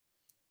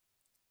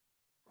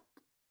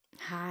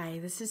Hi,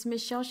 this is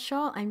Michelle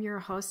Scholl. I'm your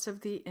host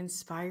of the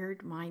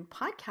Inspired Mind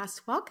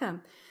podcast.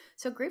 Welcome.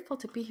 So grateful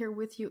to be here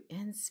with you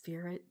in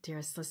spirit,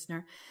 dearest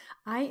listener.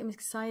 I am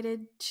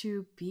excited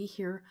to be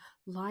here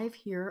live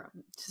here,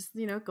 just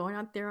going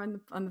out there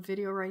on the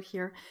video right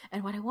here.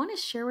 And what I want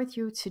to share with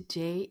you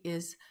today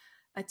is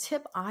a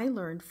tip I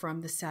learned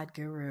from the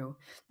Sadhguru.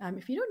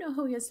 If you don't know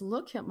who he is,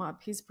 look him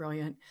up. He's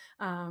brilliant.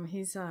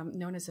 He's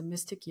known as a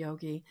mystic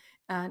yogi.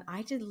 And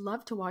I did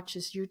love to watch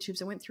his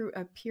YouTubes. I went through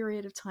a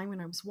period of time when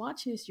I was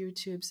watching his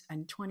YouTubes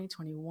in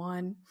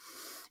 2021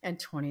 and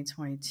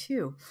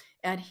 2022.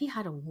 And he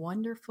had a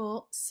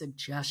wonderful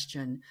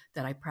suggestion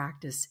that I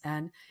practiced,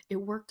 and it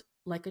worked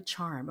like a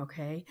charm,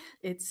 okay?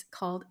 It's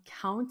called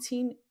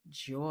counting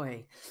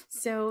joy.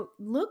 So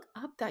look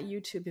up that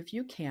YouTube if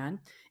you can.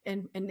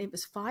 And it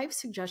was 5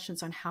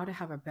 suggestions on how to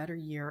have a better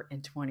year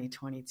in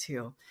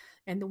 2022.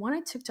 And the one I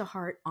took to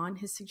heart on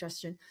his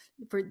suggestion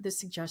for the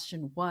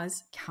suggestion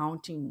was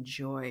counting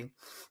joy.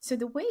 So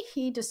the way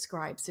he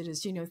describes it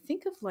is,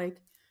 think of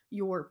like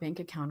your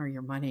bank account or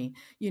your money.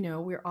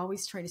 We're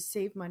always trying to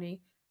save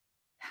money,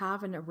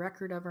 having a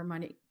record of our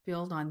money,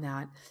 build on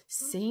that.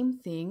 Same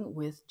thing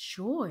with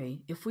joy.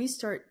 If we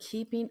start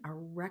keeping a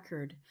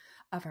record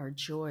of our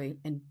joy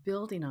and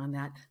building on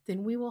that,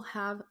 then we will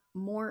have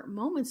more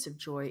moments of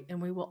joy,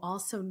 and we will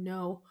also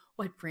know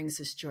what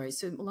brings us joy.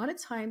 So a lot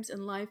of times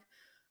in life,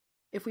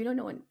 if we don't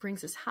know what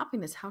brings us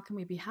happiness, how can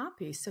we be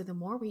happy? So the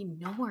more we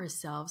know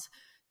ourselves,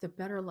 the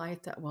better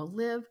life that we'll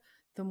live,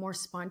 the more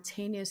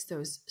spontaneous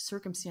those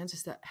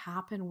circumstances that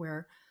happen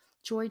where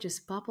joy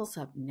just bubbles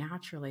up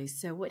naturally.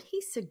 So what he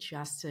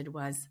suggested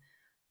was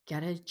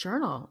get a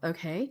journal.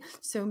 Okay.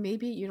 So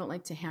maybe you don't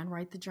like to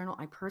handwrite the journal.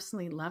 I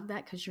personally love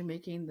that because you're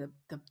making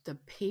the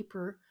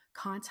paper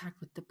contact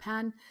with the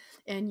pen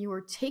and you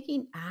are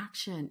taking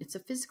action. It's a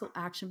physical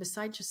action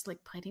besides just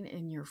like putting it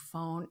in your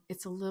phone.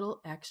 It's a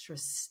little extra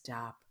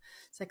step.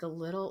 It's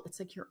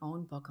like your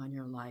own book on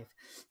your life.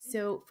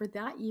 So for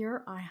that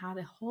year, I had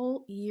a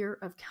whole year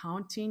of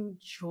counting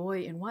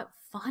joy, and what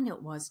fun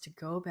it was to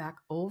go back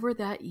over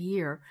that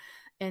year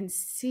and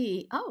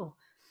see,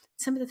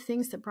 some of the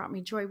things that brought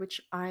me joy,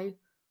 which I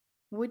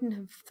wouldn't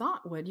have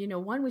thought would.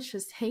 One was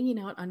just hanging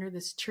out under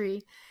this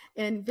tree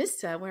in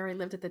Vista where I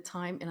lived at the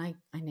time, and I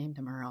named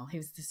him Earl. He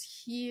was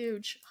this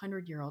huge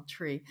 100-year-old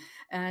tree,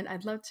 and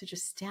I'd love to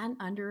just stand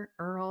under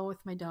Earl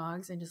with my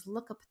dogs and just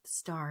look up at the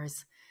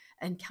stars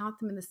and count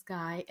them in the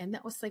sky. And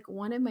that was like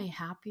one of my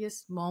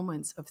happiest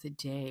moments of the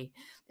day.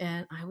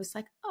 And I was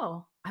like,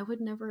 oh, I would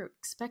never have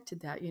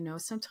expected that.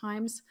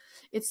 Sometimes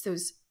it's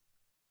those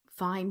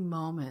find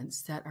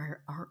moments that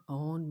are our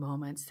own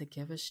moments that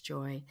give us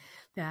joy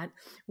that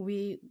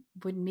we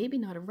would maybe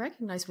not have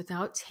recognized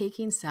without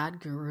taking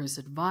Sadhguru's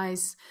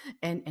advice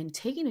and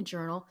taking a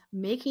journal,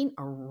 making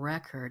a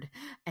record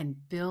and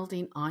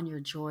building on your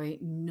joy,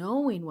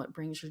 knowing what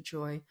brings you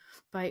joy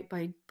by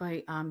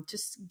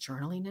just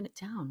journaling it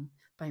down,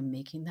 by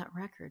making that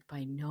record,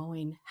 by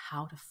knowing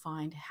how to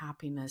find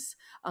happiness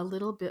a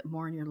little bit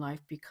more in your life,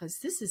 because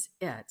this is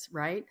it,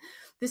 right?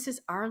 This is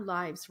our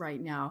lives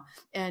right now.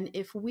 And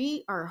if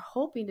we are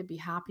hoping to be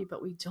happy,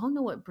 but we don't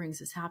know what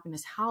brings us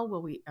happiness, how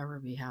will we ever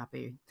be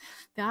happy?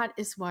 That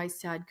is why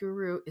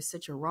Sadhguru is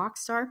such a rock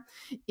star.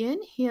 In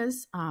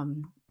his,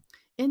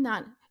 in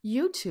that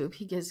YouTube,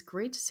 he gives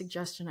great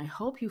suggestion. I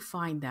hope you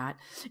find that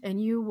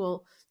and you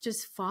will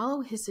just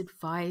follow his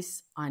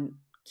advice on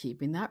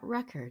keeping that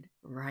record,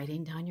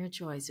 writing down your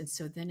joys. And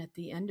so then at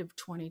the end of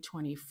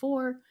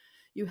 2024,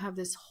 you have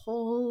this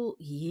whole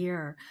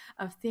year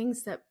of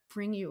things that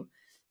bring you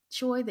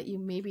joy that you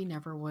maybe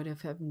never would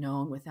have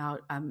known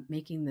without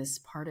making this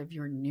part of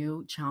your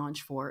new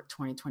challenge for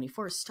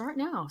 2024. Start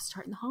now,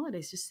 start in the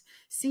holidays. Just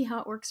see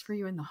how it works for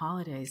you in the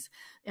holidays.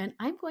 And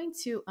I'm going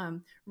to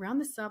round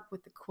this up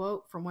with the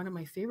quote from one of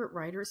my favorite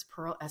writers,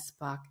 Pearl S.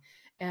 Buck.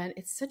 And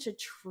it's such a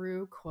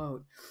true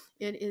quote.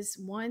 It is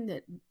one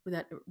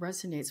that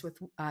resonates with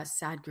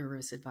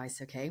Sadhguru's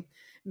advice, okay?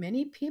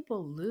 Many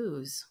people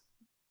lose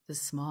the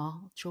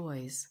small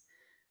joys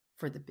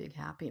for the big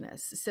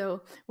happiness.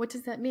 So what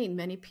does that mean?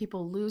 Many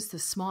people lose the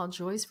small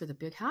joys for the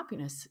big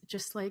happiness,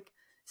 just like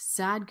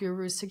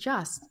Sadhguru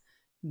suggests.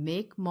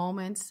 Make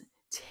moments,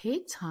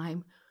 take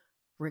time,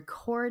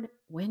 record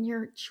when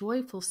you're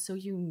joyful so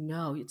you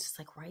know. It's just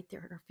like right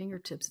there at our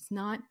fingertips. It's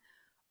not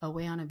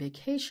away on a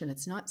vacation.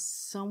 It's not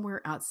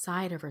somewhere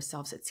outside of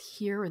ourselves. It's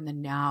here in the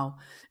now.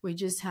 We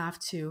just have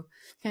to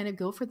kind of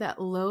go for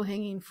that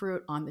low-hanging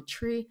fruit on the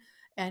tree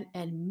and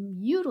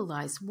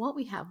utilize what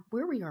we have,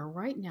 where we are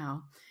right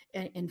now,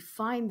 and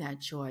find that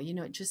joy.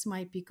 It just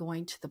might be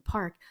going to the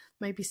park,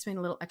 might be spending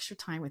a little extra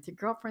time with your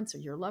girlfriends or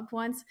your loved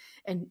ones,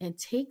 and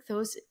take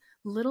those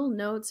little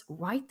notes,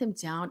 write them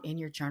down in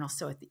your journal.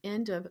 So at the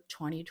end of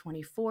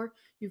 2024,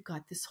 you've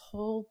got this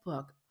whole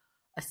book,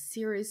 a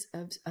series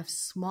of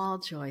small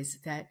joys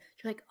that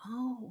you're like,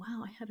 oh,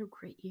 wow, I had a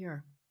great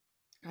year.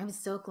 I'm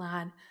so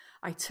glad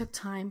I took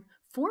time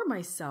for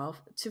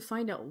myself to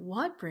find out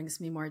what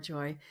brings me more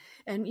joy.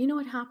 And you know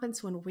what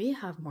happens when we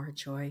have more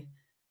joy?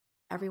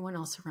 Everyone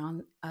else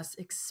around us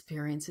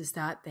experiences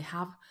that. They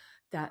have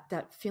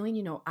that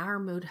feeling, our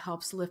mood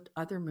helps lift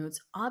other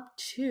moods up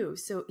too.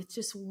 So it's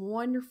just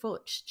wonderful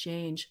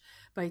exchange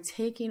by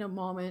taking a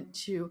moment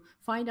to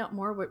find out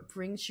more what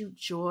brings you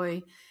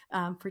joy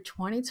for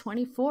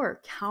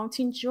 2024.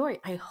 Counting joy.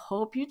 I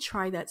hope you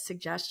try that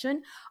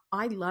suggestion.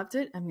 I loved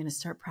it. I'm going to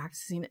start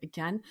practicing it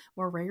again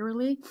more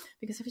regularly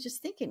because I was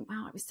just thinking,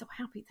 wow, I was so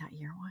happy that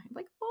year. Why? I'm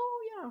like, oh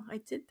yeah, I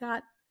did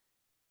that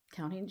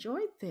counting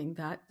joy thing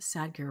that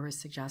Sadhguru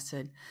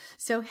suggested.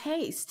 So,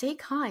 hey, stay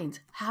kind,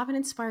 have an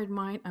inspired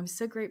mind. I'm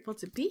so grateful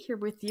to be here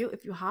with you.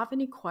 If you have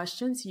any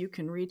questions, you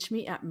can reach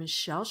me at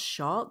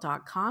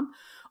michelleschaal.com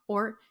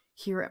or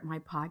here at my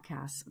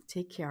podcast.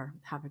 Take care.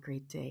 Have a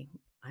great day.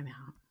 I'm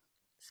out.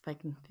 See if I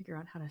can figure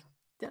out how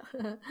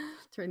to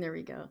turn. There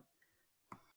we go.